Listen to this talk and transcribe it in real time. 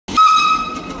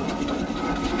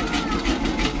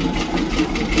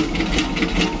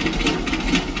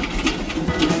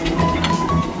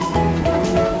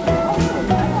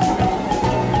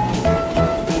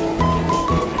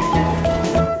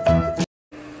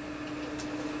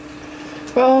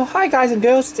Well, hi guys and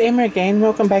girls, it's Emma again.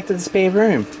 Welcome back to the spare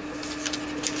room.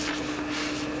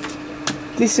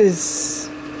 This is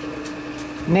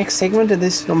next segment of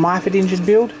this little Myford engine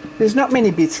build. There's not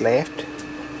many bits left,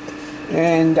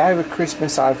 and over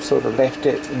Christmas I've sort of left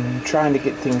it and trying to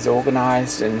get things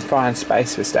organised and find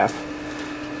space for stuff.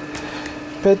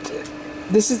 But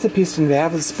this is the piston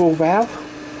valve, the spool valve,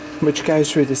 which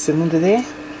goes through the cylinder there.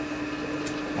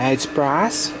 It's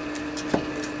brass,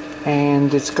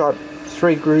 and it's got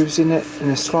 3 grooves in it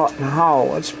and a slot and a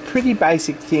hole. It's a pretty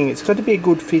basic thing. It's got to be a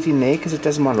good fit in there because it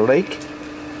doesn't want to leak.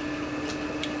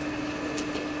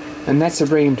 And that's a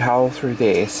reamed hole through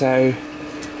there. So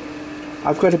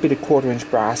I've got a bit of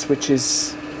 1/4" brass, which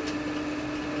is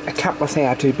a couple of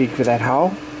thou too big for that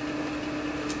hole.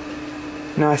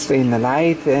 Nicely in the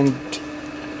lathe, and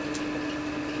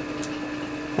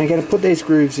I'm going to put these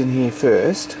grooves in here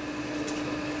first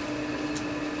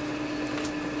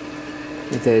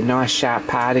with a nice sharp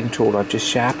parting tool I've just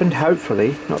sharpened.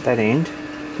 Hopefully, not that end,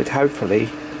 but hopefully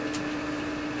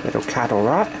that'll cut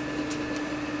alright.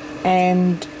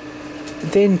 And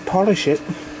then polish it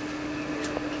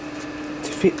to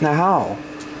fit in the hole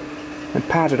and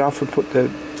part it off and put the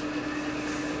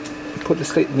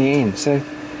slit in the end. So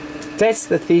that's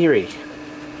the theory.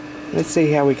 Let's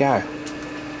see how we go.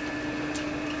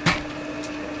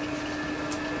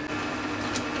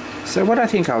 So what I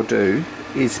think I'll do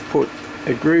is put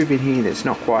a groove in here that's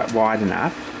not quite wide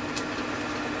enough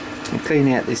and clean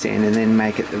out this end and then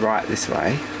make it the right this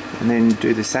way, and then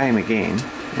do the same again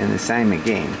and the same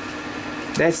again.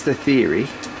 That's the theory.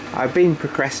 I've been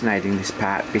procrastinating this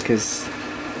part because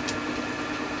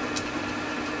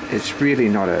it's really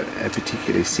not a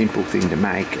particularly simple thing to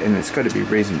make, and it's got to be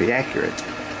reasonably accurate.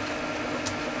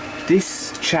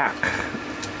 This chuck,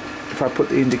 if I put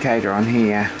the indicator on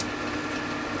here,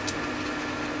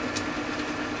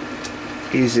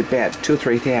 is about 2 or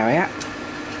 3 thou out.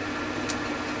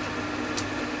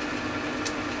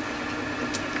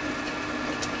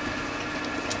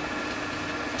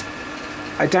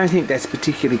 I don't think that's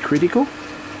particularly critical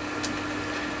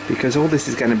because all this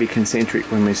is going to be concentric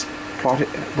when we plot it,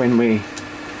 when we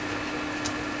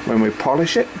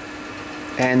polish it,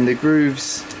 and the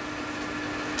grooves,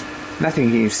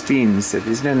 nothing here spins, so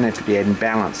there's doesn't have to be adding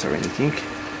balance or anything.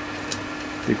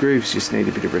 The grooves just need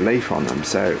a bit of relief on them,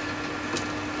 so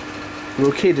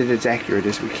we'll keep it as accurate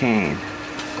as we can.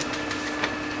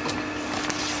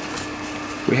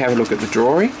 We have a look at the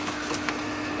drawing.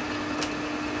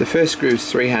 The first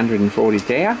groove's 340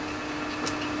 thou,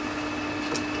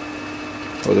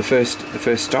 or the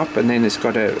first stop, and then it's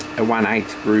got a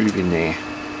 1/8 groove in there.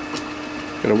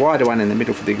 Got a wider one in the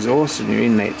middle for the exhaust, and your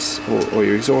inlets, or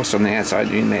your exhaust on the outside,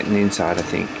 your inlet and the inside, I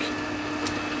think.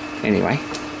 Anyway,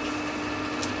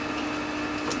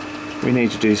 we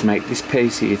need to do is make this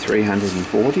piece here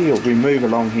 340, or we move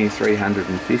along here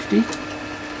 350.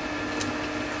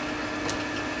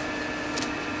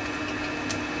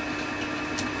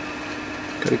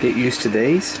 Got to get used to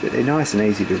these, but they're nice and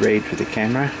easy to read for the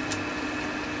camera.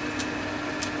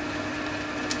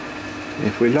 And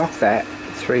if we lock that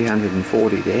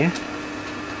 340 there,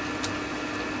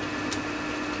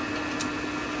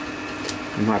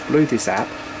 we might glue this up.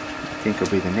 I think will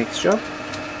be the next job.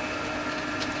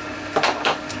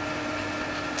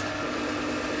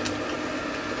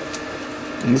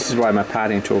 And this is why my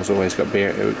parting tool's always got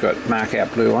mark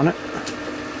out blue on it.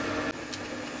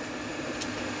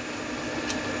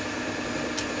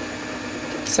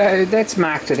 So that's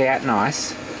marked it out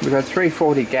nice. We've got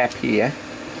 340 gap here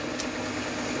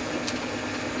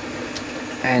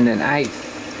and an 1/8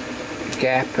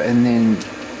 gap, and then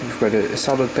we've got a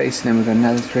solid piece, and then we've got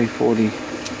another 340.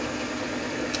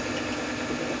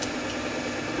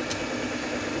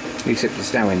 Except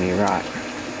there's no in there, right?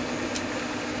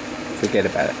 Forget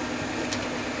about it.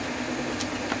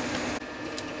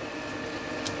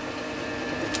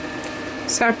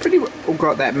 So I've pretty well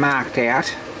got that marked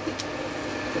out.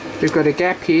 We've got a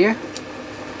gap here,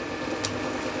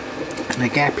 and a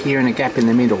gap here, and a gap in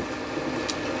the middle.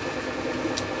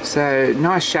 So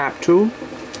nice sharp tool,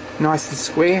 nice and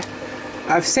square.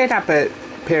 I've set up a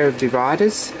pair of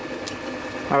dividers,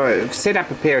 or I've set up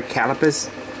a pair of calipers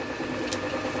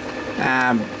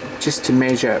just to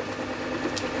measure,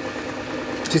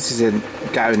 just as a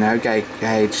go-no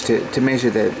gauge to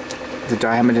measure the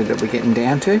diameter that we're getting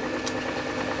down to.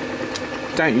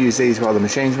 Don't use these while the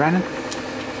machine's running.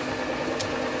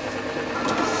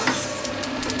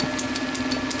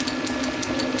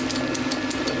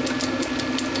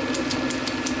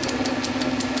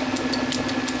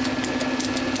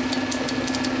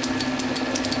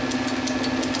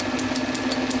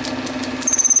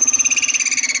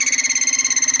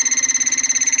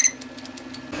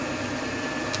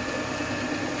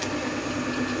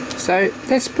 So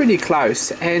that's pretty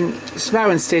close, and slow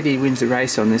and steady wins the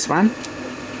race on this one.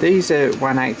 These are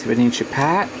 1/8 of an inch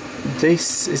apart.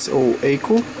 This is all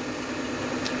equal.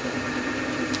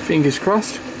 Fingers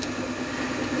crossed.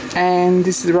 And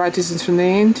this is the right distance from the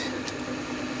end.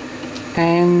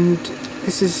 And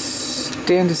this is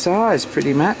down to size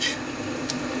pretty much.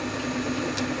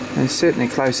 And certainly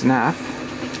close enough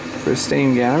for a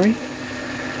steam gallery.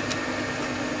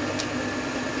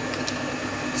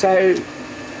 So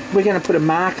we're going to put a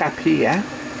mark up here.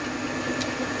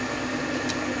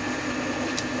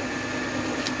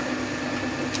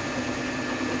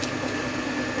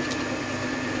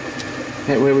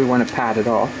 Where we want to part it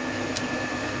off.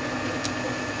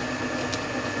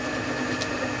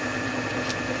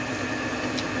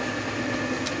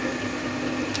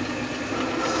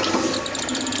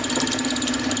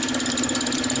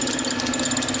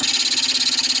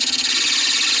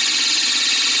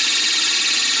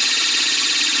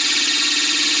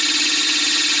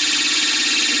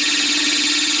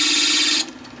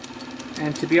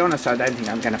 And to be honest, I don't think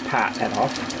I'm going to part that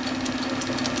off.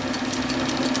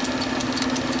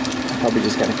 I'm probably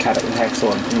just going to cut it with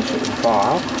hacksaw and finish it with a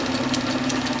file.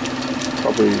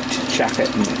 Probably chuck it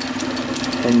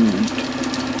and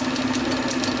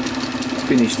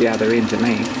finish the other end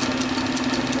underneath.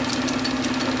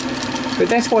 But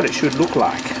that's what it should look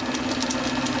like.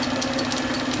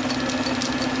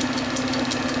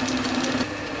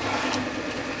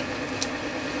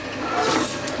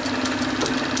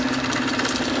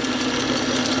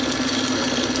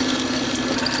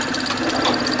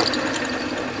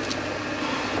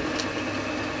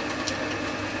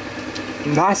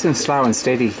 Nice and slow and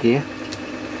steady here.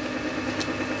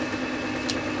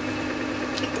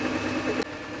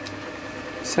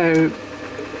 So,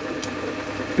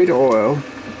 a bit of oil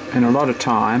and a lot of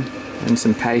time and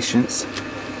some patience,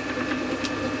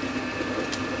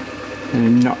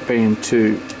 and not being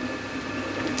too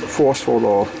forceful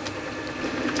or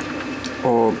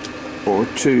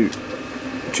too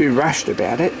rushed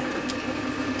about it.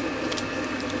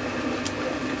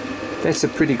 That's a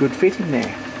pretty good fit in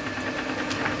there.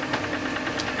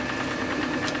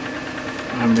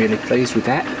 I'm really pleased with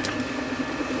that.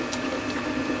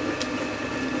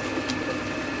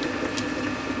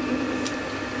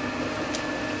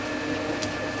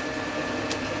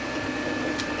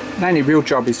 The only real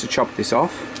job is to chop this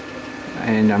off,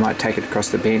 and I might take it across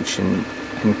the bench and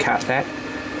cut that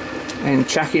and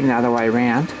chuck it the other way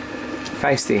around,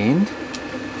 face the end,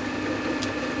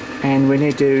 and we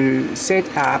need to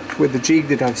set up with the jig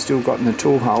that I've still got in the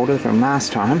tool holder from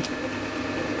last time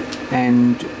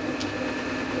and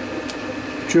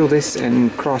drill this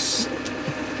and cross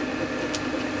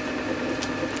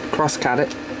cut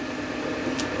it,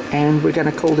 and we're going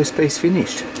to call this piece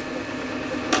finished.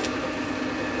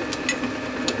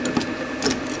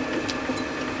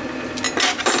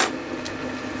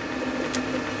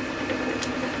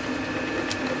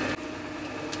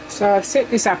 So I've set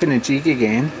this up in a jig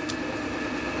again,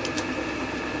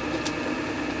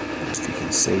 if you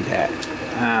can see that,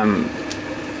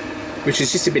 which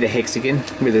is just a bit of hexagon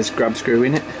with a grub screw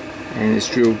in it, and it's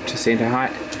drilled to centre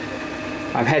height.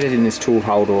 I've had it in this tool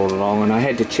holder all along, and I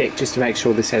had to check just to make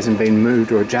sure this hasn't been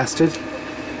moved or adjusted,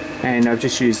 and I've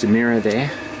just used a mirror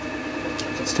there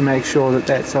just to make sure that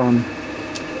that's on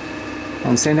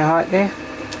centre height there,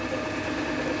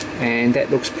 and that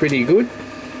looks pretty good.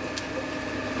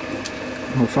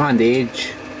 We'll find the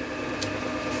edge.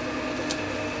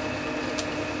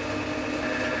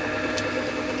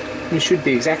 We should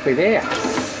be exactly there.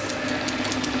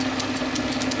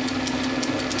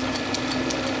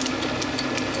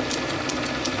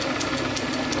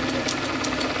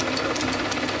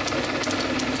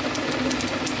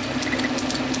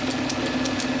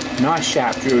 Nice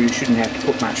sharp drill, you shouldn't have to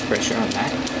put much pressure on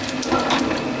that.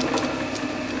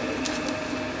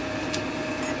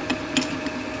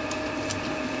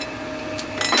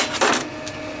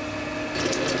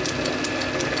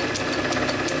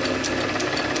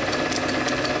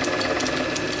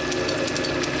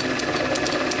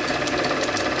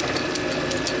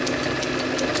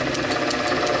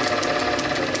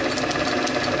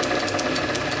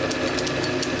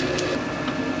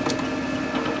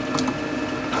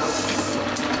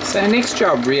 So the next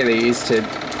job really is to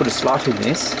put a slot in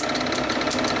this.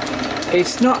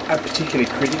 It's not a particularly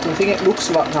critical thing. It looks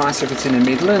a lot nicer if it's in the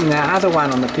middle, and the other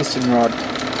one on the piston rod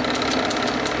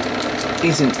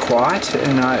isn't quite,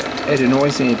 and it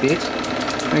annoys me a bit.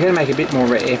 I'm going to make a bit more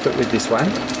of an effort with this one.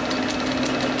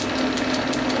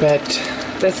 But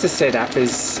that's the setup,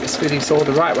 is splitting saw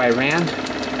the right way around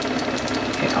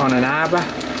on an arbor.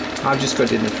 I've just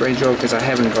got it in the 3 jaw because I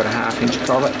haven't got a 1/2 inch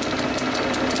collet.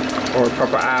 or a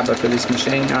proper arbor for this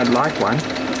machine. I'd like one,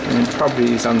 and it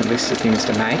probably is on the list of things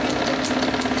to make.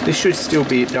 This should still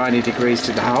be at 90 degrees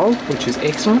to the hole, which is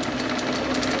excellent.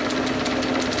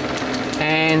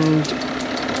 And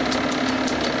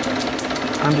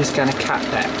I'm just going to cut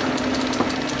that.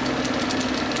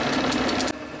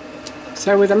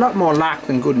 So with a lot more luck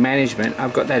than good management,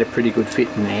 I've got that a pretty good fit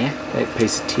in there, that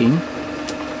piece of tin.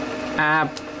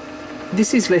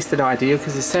 This is less than ideal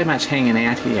because there's so much hanging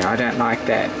out here. I don't like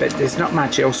that, but there's not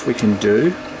much else we can do.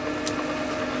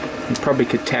 You probably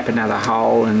could tap another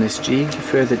hole in this jig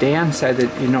further down so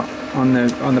that you're not on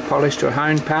the polished or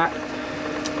honed part.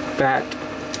 But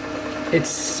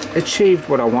it's achieved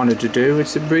what I wanted to do.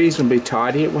 It's reasonably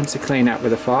tidy. It wants to clean up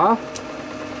with a file.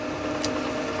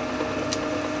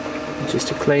 Just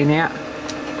to clean out,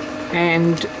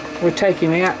 and we'll take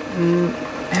him out and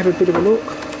have a bit of a look.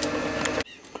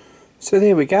 So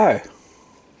there we go.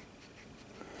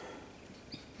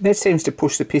 That seems to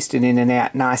push the piston in and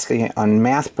out nicely on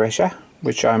mouth pressure,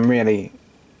 which I'm really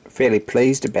fairly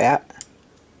pleased about.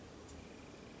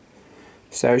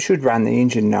 So it should run the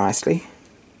engine nicely.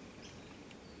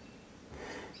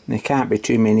 And there can't be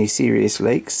too many serious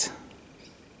leaks.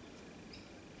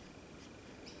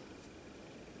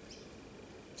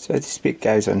 So this bit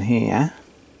goes on here,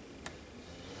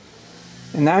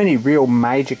 and the only real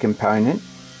major component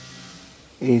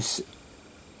is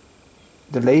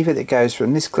the lever that goes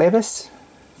from this clevis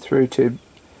through to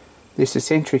this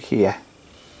eccentric here.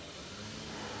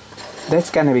 That's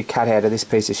going to be cut out of this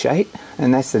piece of sheet,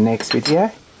 and that's the next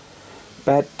video.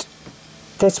 But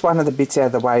that's one of the bits out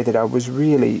of the way that I was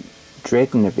really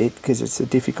dreading a bit, because it's a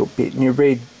difficult bit, and you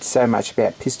read so much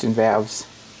about piston valves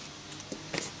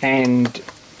and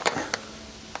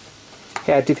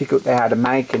how difficult they are to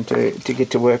make and to get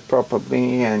to work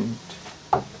properly, and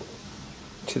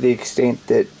to the extent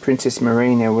that Princess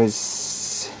Marina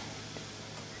was,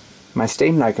 my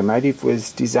steam locomotive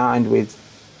was designed with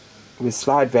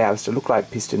slide valves to look like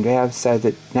piston valves, so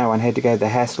that no one had to go to the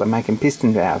hassle of making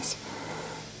piston valves.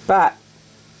 But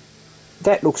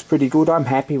that looks pretty good. I'm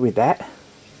happy with that.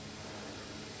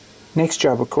 Next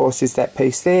job, of course, is that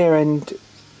piece there and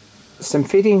some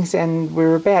fittings, and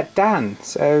we're about done.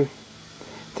 So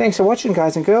thanks for watching,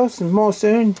 guys and girls, and more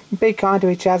soon. Be kind to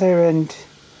each other, and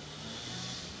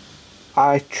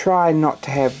I try not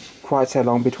to have quite so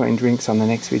long between drinks on the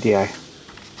next video.